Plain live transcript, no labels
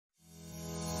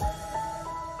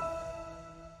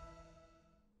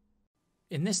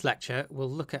In this lecture, we'll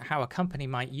look at how a company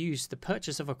might use the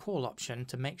purchase of a call option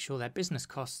to make sure their business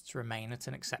costs remain at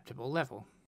an acceptable level.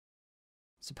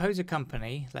 Suppose a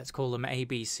company, let's call them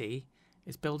ABC,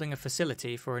 is building a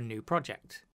facility for a new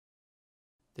project.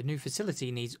 The new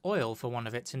facility needs oil for one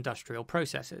of its industrial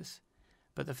processes,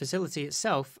 but the facility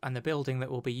itself and the building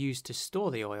that will be used to store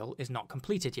the oil is not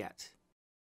completed yet.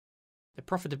 The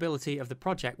profitability of the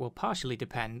project will partially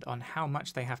depend on how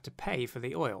much they have to pay for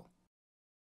the oil.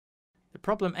 The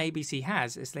problem ABC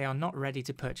has is they are not ready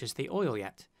to purchase the oil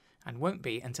yet, and won't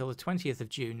be until the 20th of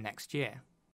June next year.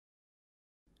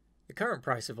 The current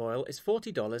price of oil is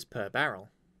 $40 per barrel.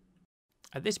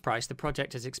 At this price, the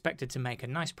project is expected to make a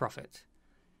nice profit,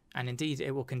 and indeed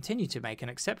it will continue to make an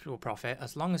acceptable profit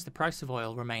as long as the price of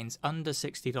oil remains under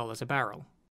 $60 a barrel.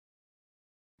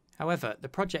 However, the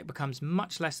project becomes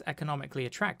much less economically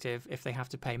attractive if they have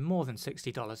to pay more than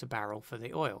 $60 a barrel for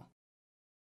the oil.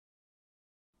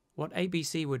 What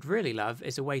ABC would really love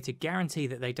is a way to guarantee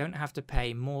that they don't have to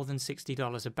pay more than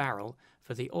 $60 a barrel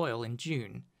for the oil in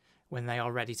June, when they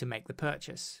are ready to make the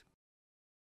purchase.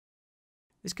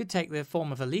 This could take the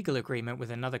form of a legal agreement with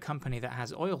another company that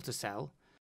has oil to sell,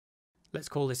 let's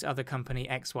call this other company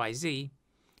XYZ,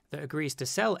 that agrees to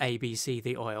sell ABC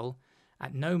the oil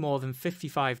at no more than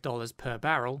 $55 per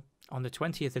barrel on the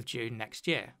 20th of June next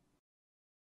year.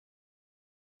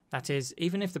 That is,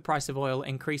 even if the price of oil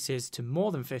increases to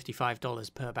more than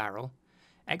 $55 per barrel,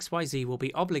 XYZ will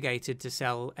be obligated to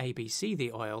sell ABC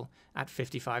the oil at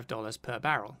 $55 per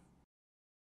barrel.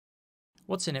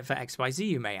 What's in it for XYZ,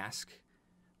 you may ask?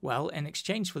 Well, in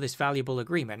exchange for this valuable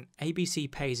agreement, ABC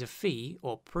pays a fee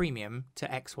or premium to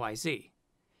XYZ.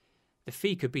 The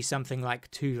fee could be something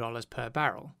like $2 per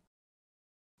barrel.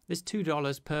 This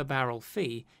 $2 per barrel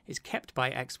fee is kept by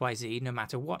XYZ no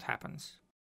matter what happens.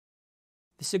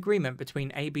 This agreement between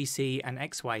ABC and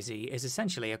XYZ is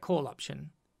essentially a call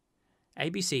option.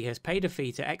 ABC has paid a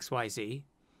fee to XYZ,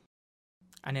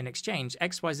 and in exchange,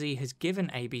 XYZ has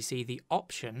given ABC the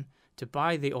option to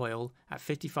buy the oil at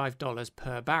 $55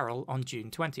 per barrel on June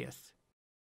 20th.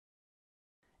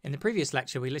 In the previous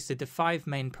lecture, we listed the 5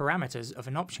 main parameters of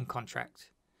an option contract: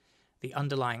 the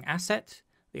underlying asset,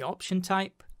 the option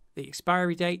type, the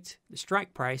expiry date, the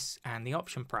strike price, and the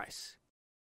option price.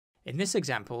 In this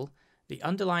example, the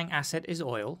underlying asset is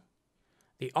oil,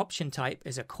 the option type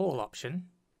is a call option,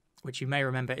 which you may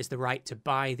remember is the right to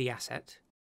buy the asset,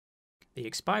 the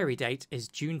expiry date is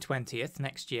June 20th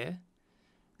next year,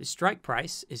 the strike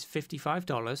price is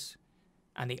 $55,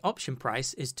 and the option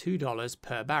price is $2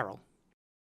 per barrel.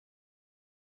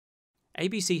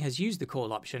 ABC has used the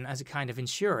call option as a kind of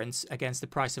insurance against the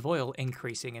price of oil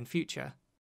increasing in future.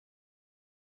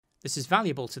 This is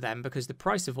valuable to them because the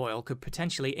price of oil could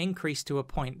potentially increase to a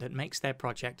point that makes their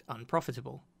project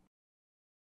unprofitable.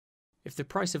 If the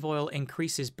price of oil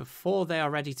increases before they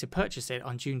are ready to purchase it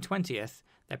on June 20th,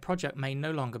 their project may no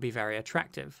longer be very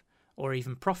attractive, or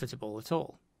even profitable at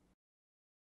all.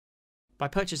 By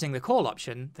purchasing the call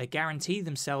option, they guarantee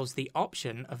themselves the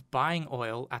option of buying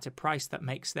oil at a price that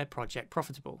makes their project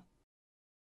profitable.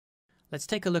 Let's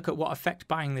take a look at what effect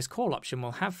buying this call option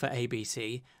will have for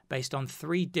ABC based on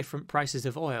 3 different prices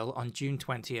of oil on June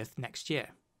 20th next year.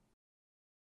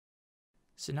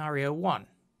 Scenario 1.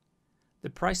 The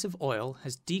price of oil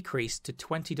has decreased to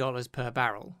 $20 per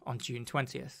barrel on June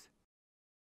 20th.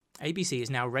 ABC is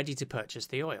now ready to purchase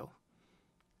the oil.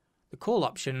 The call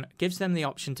option gives them the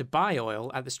option to buy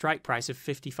oil at the strike price of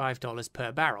 $55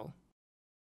 per barrel.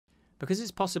 Because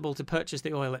it's possible to purchase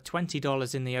the oil at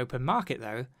 $20 in the open market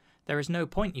though, there is no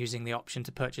point using the option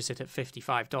to purchase it at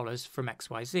 $55 from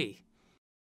XYZ.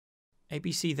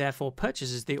 ABC therefore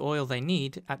purchases the oil they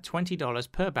need at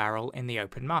 $20 per barrel in the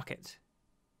open market.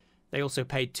 They also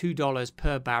paid $2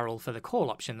 per barrel for the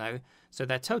call option though, so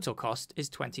their total cost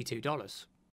is $22.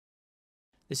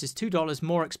 This is $2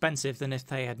 more expensive than if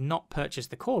they had not purchased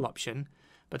the call option,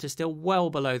 but is still well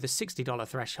below the $60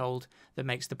 threshold that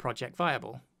makes the project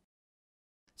viable.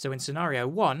 So in scenario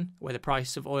 1, where the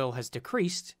price of oil has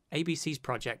decreased, ABC's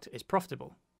project is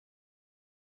profitable.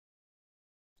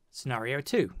 Scenario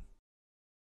 2.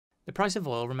 The price of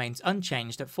oil remains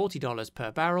unchanged at $40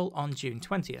 per barrel on June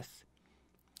 20th.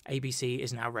 ABC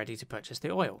is now ready to purchase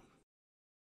the oil.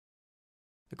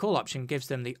 The call option gives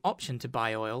them the option to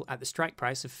buy oil at the strike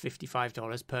price of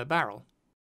 $55 per barrel.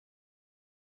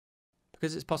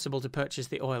 Because it's possible to purchase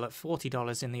the oil at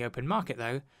 $40 in the open market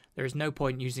though, there is no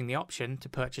point using the option to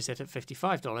purchase it at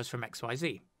 $55 from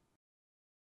XYZ.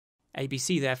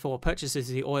 ABC therefore purchases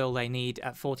the oil they need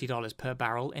at $40 per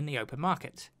barrel in the open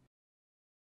market.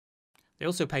 They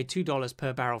also paid $2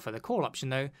 per barrel for the call option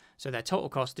though, so their total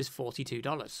cost is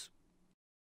 $42.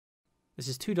 This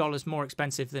is $2 more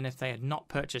expensive than if they had not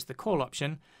purchased the call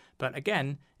option, but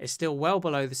again, is still well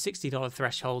below the $60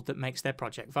 threshold that makes their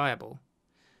project viable.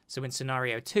 So in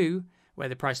scenario 2, where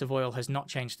the price of oil has not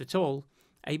changed at all,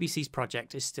 ABC's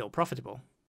project is still profitable.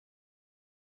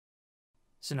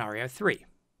 Scenario 3.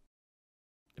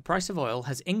 The price of oil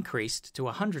has increased to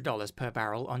 $100 per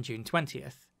barrel on June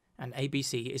 20th, and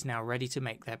ABC is now ready to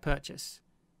make their purchase.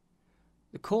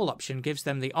 The call option gives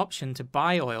them the option to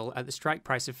buy oil at the strike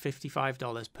price of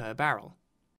 $55 per barrel.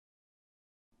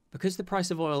 Because the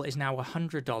price of oil is now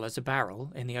 $100 a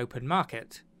barrel in the open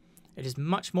market, it is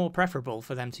much more preferable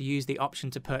for them to use the option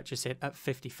to purchase it at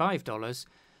 $55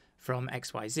 from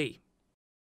XYZ.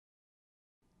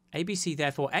 ABC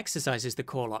therefore exercises the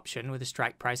call option with a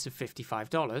strike price of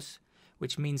 $55,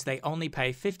 which means they only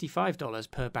pay $55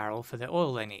 per barrel for the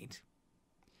oil they need.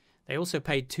 They also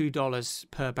paid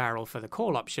 $2 per barrel for the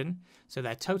call option, so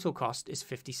their total cost is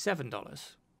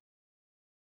 $57.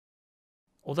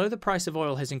 Although the price of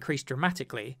oil has increased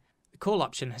dramatically, the call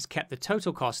option has kept the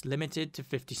total cost limited to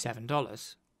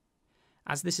 $57.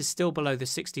 As this is still below the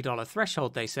 $60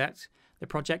 threshold they set, the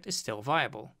project is still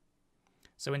viable.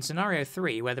 So in scenario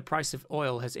 3, where the price of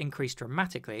oil has increased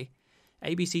dramatically,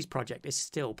 ABC's project is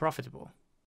still profitable.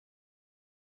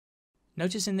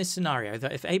 Notice in this scenario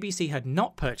that if ABC had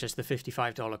not purchased the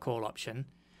 $55 call option,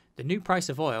 the new price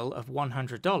of oil of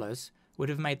 $100 would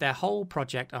have made their whole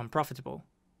project unprofitable.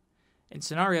 In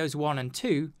scenarios 1 and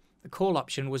 2, the call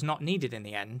option was not needed in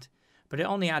the end, but it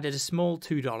only added a small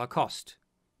 $2 cost,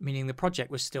 meaning the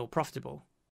project was still profitable.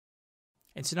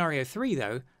 In scenario 3,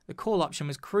 though, the call option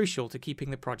was crucial to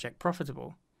keeping the project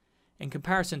profitable. In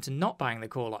comparison to not buying the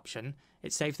call option,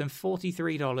 it saved them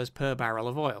 $43 per barrel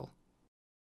of oil.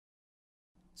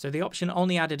 So the option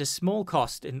only added a small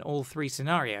cost in all 3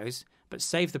 scenarios, but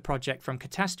saved the project from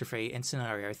catastrophe in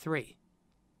scenario 3.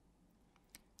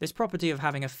 This property of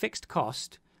having a fixed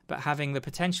cost, but having the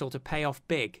potential to pay off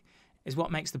big, is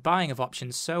what makes the buying of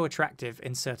options so attractive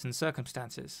in certain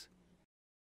circumstances.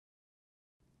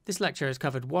 This lecture has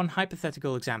covered one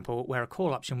hypothetical example where a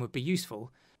call option would be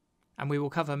useful, and we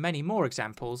will cover many more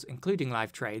examples, including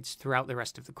live trades, throughout the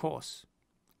rest of the course.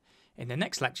 In the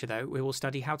next lecture, though, we will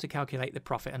study how to calculate the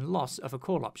profit and loss of a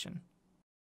call option.